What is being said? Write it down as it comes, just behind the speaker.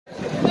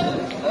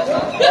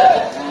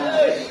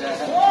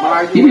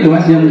Ini loh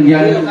mas yang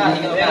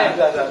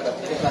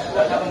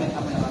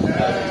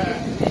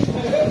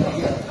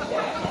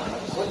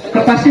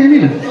kertasnya ini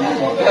loh.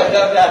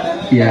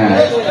 Ya,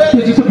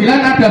 79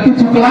 ada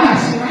 7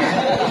 kelas.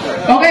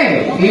 Oke,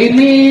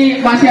 ini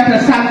masih ada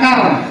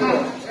sangkar.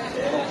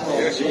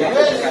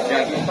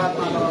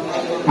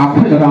 Apa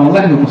ya orang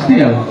oleh lo mesti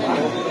ya.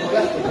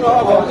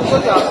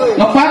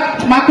 Ngepat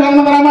magang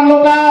peneraman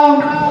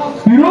lokal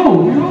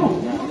biru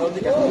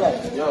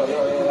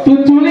 75.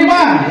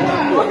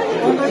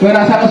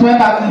 Berasa kesuwen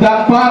tak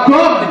undang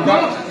Bagong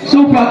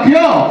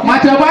Subagio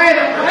Majapahit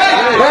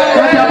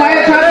 1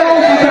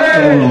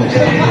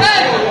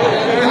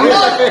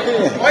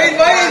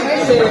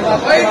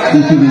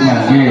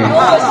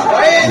 75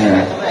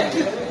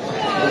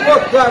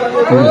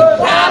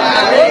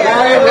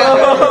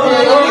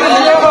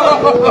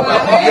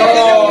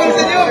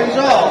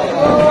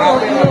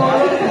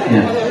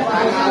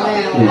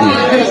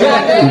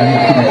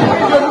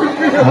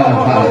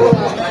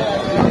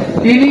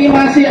 Ini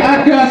masih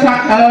ada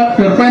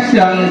doorpress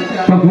yang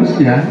bagus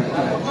ya.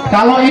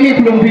 Kalau ini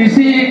belum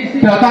diisi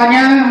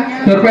datanya,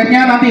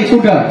 doorpressnya nanti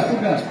sudah.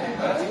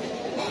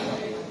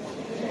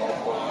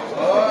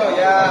 Oh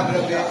ya,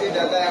 belum diisi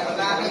data yang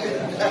benar.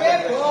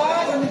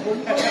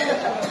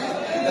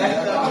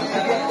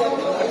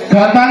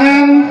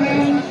 Gantangan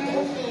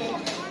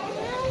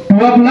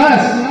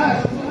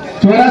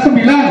 12, juara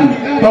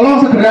 9. Tolong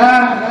segera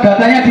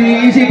datanya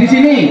diisi di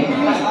sini.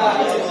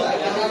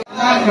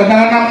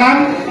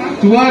 Gantangan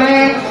 66,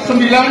 juara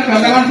 9,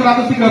 gantangan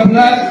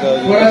 113,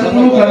 juara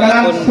 10,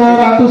 gantangan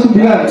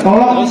 109.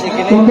 Tolong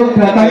untuk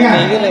datanya.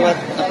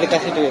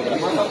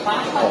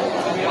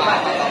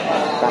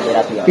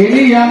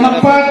 Ini yang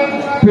ngepat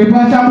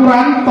bebas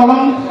campuran,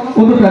 tolong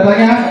untuk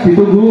datanya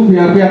ditunggu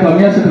biar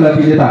piagamnya segera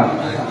dicetak.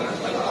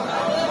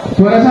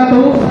 Juara 1.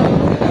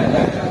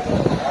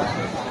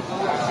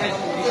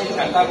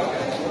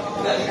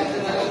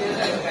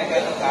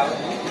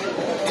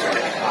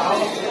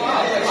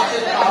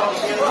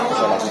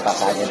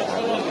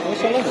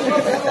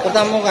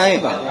 Pertama kali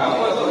Pak.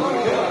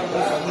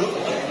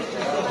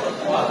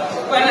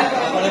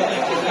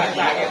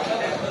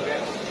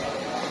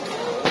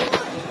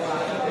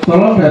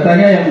 Tolong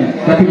datanya yang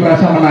tadi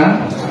merasa menang.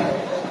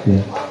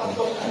 Ya.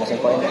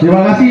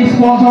 Terima kasih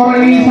sponsor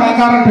ini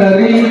sakar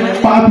dari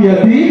Pak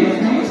Abiyadi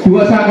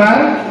 2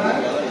 sakar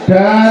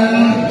dan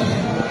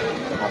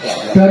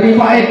dari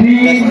Pak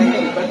Edi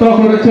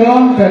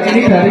Trogorejo dan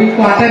ini dari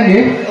Klaten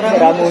ya.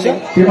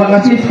 Terima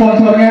kasih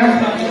sponsornya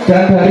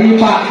dan dari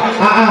Pak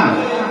AA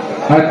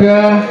ada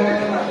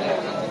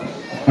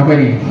apa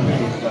ini?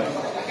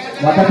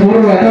 Mata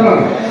burung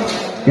gacor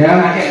ya.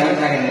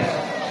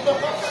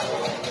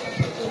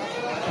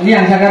 Ini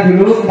yang sakar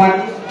dulu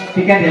 4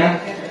 tiket ya.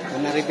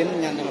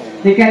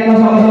 Tiket 003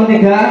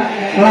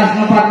 kelas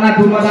 4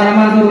 Lagu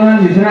Mataraman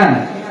turunan Yusran.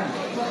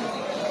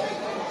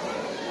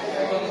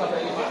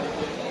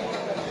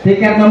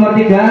 Tiket nomor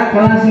 3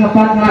 kelas 4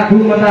 Lagu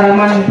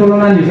Mataraman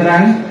turunan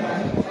Yusran.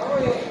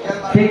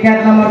 Tiket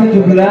nomor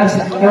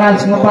 17 kelas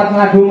 4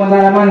 Lagu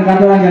Mataraman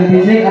Katurangan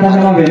Fisik atas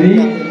nama Beni.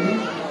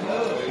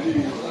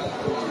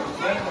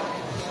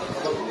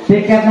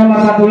 Tiket nomor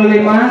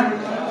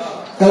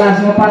 45 kelas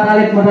 4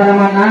 Alit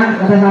Mataraman A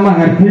atas nama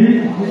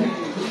Hardi.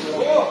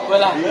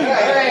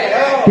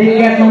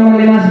 Tiket nomor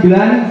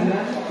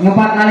 59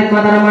 ngepat Alit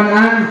Mataraman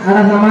A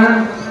atas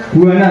nama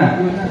Buana.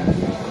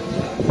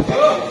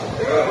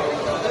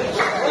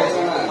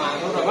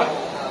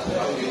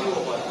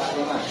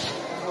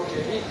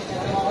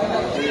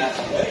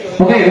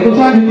 Oke, untuk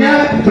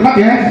selanjutnya cepat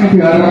ya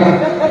biar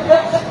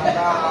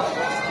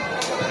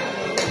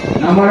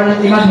nomor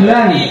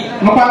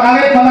 59 ngepat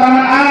Alit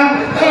Mataraman A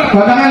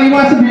batangan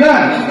 59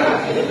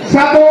 1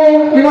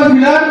 59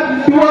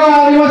 2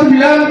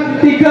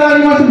 59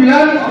 3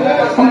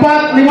 59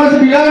 4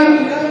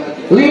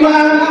 59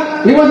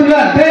 5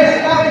 59 tes.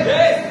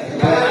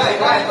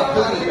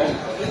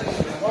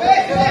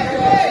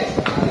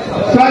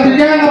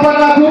 Selanjutnya ngepat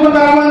Lagu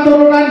Mataraman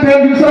turunan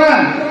dan Yusran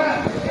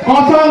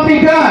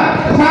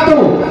 03 1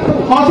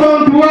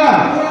 02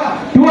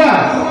 2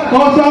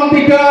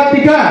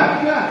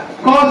 033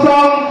 04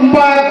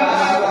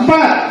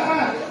 4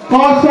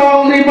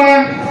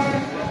 05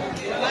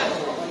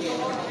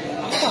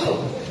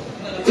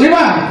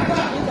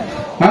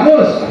 5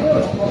 bagus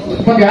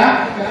cepat ya.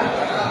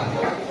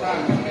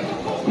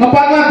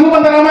 Ngepat Lagu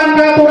Mataraman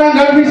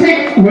Katurangan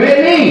Fisik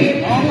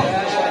Weni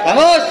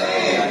bagus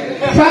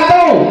 1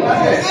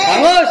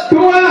 bagus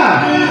 2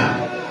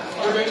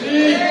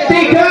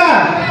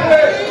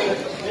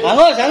 3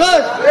 bagus 4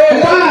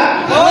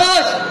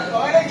 bagus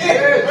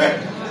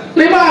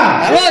 5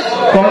 bagus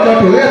konco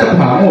dulu ya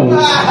terbangun.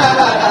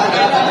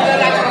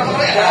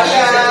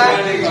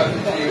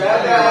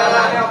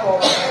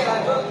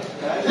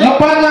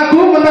 Ngepat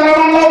Lagu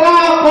Mataraman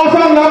lokal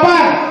 08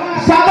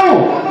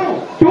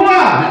 1 2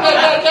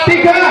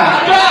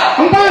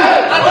 3 4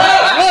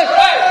 bagus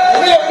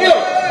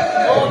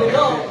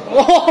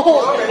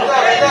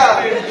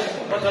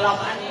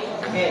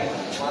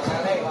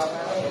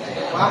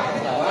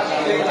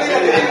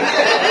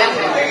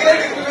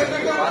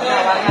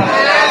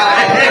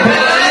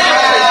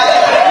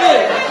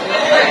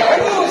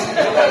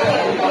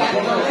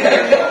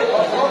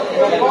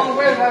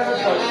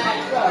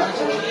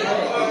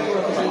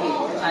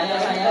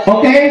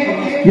Oke,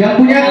 yang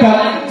punya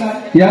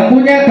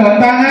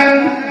gantangan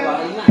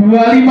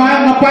 25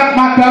 ngepat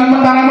magang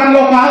mentaraman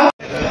lokal.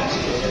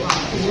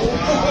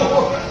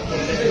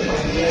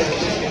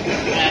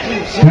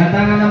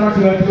 Gantangan nomor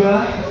 22,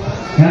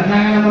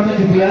 gantangan nomor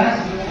 17,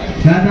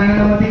 gantangan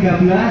nomor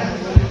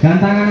 13,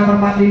 gantangan nomor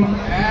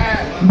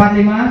 45,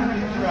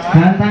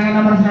 gantangan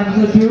nomor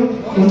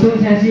 107 untuk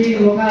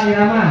sesi lokal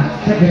IRAMA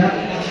segera.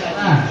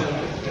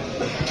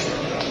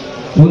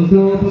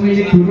 Untuk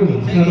pemilik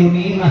burung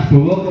seruni Mas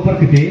Bowo koper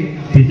gede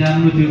bisa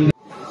menuju ke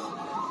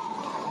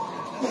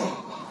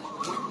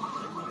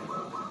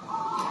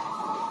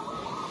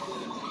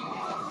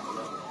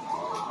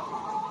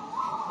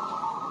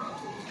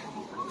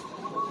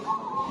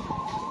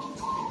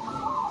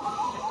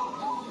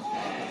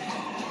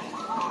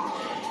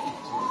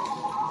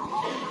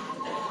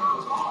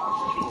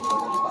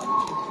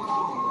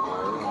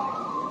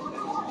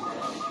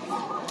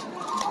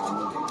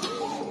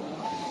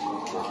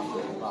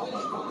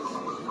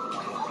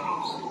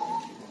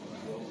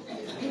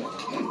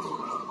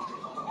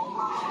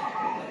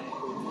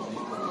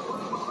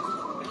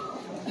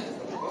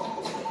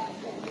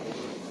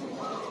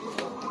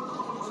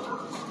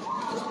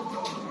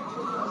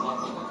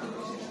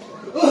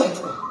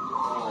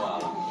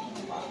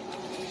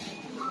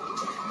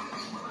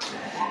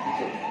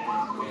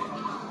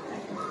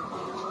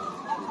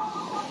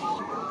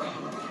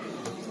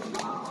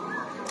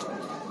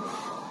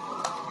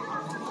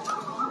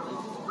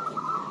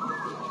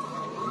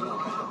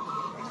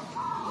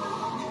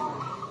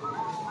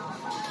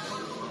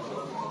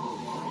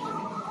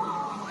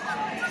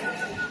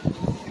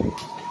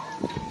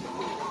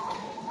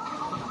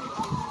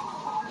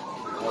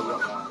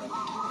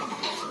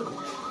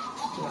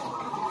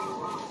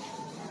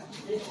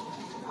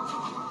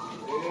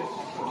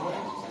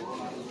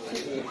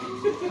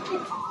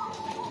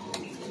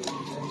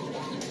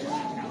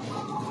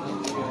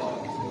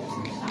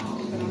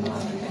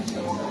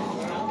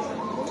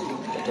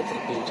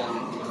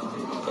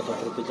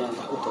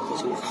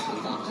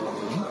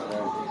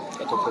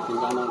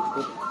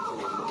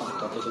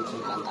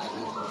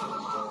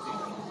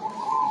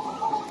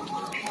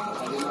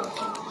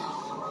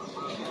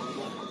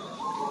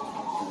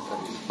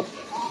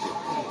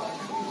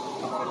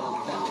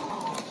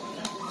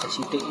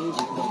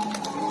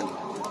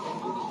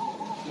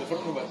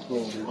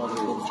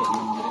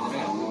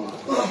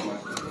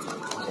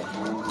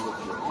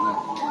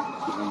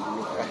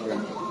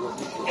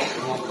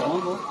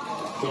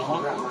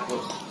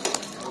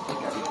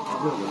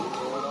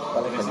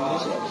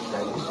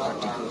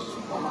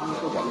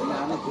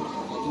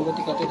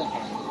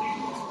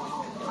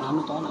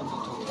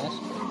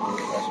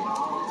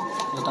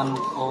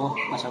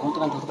Mas Agung itu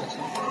kan 12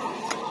 ya.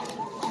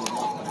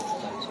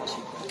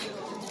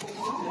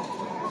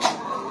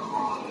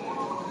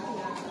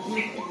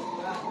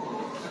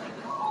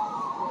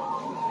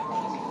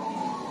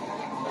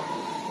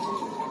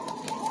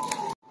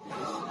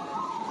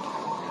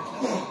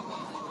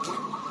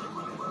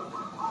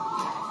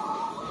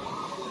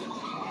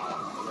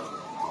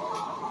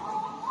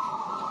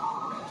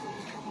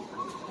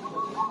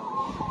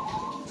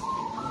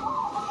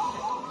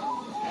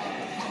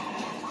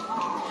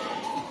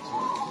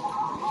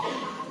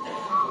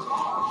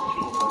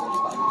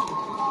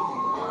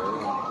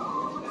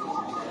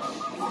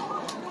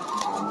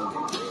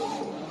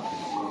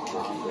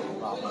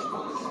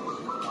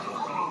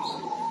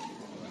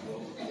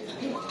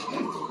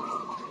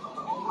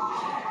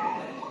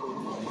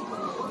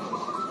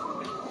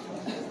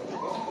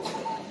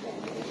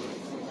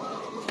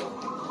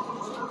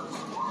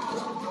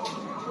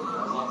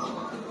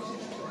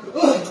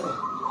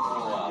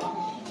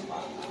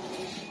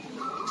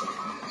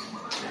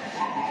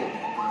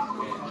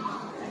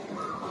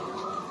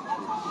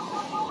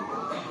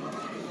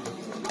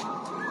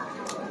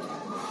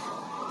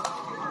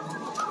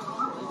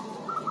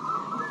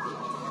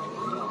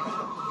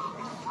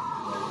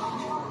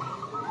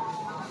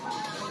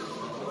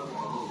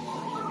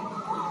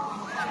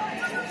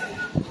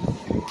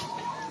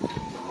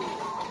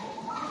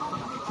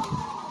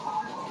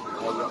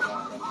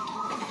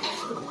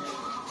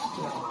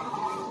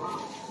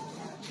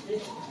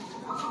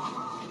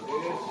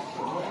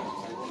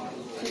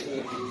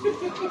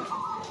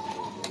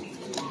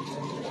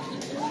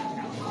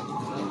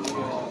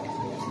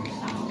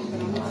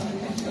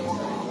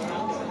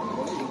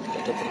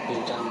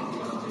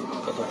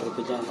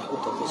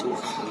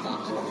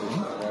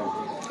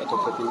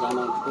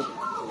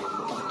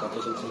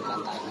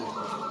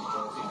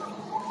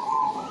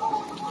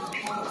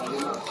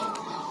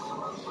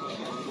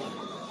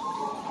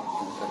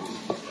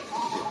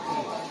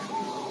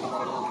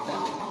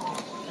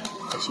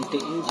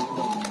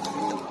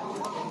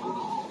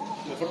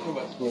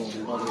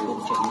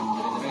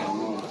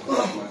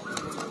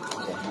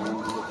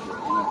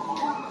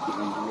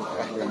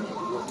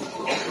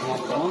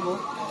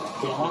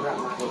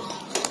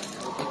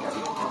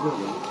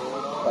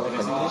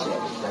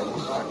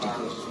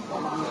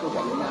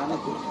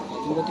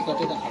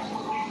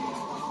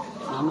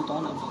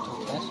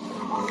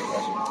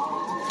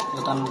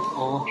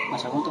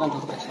 Mas Agung itu kan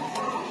 12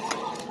 ya.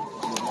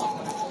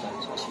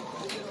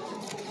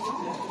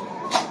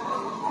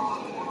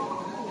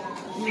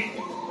 Thank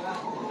you.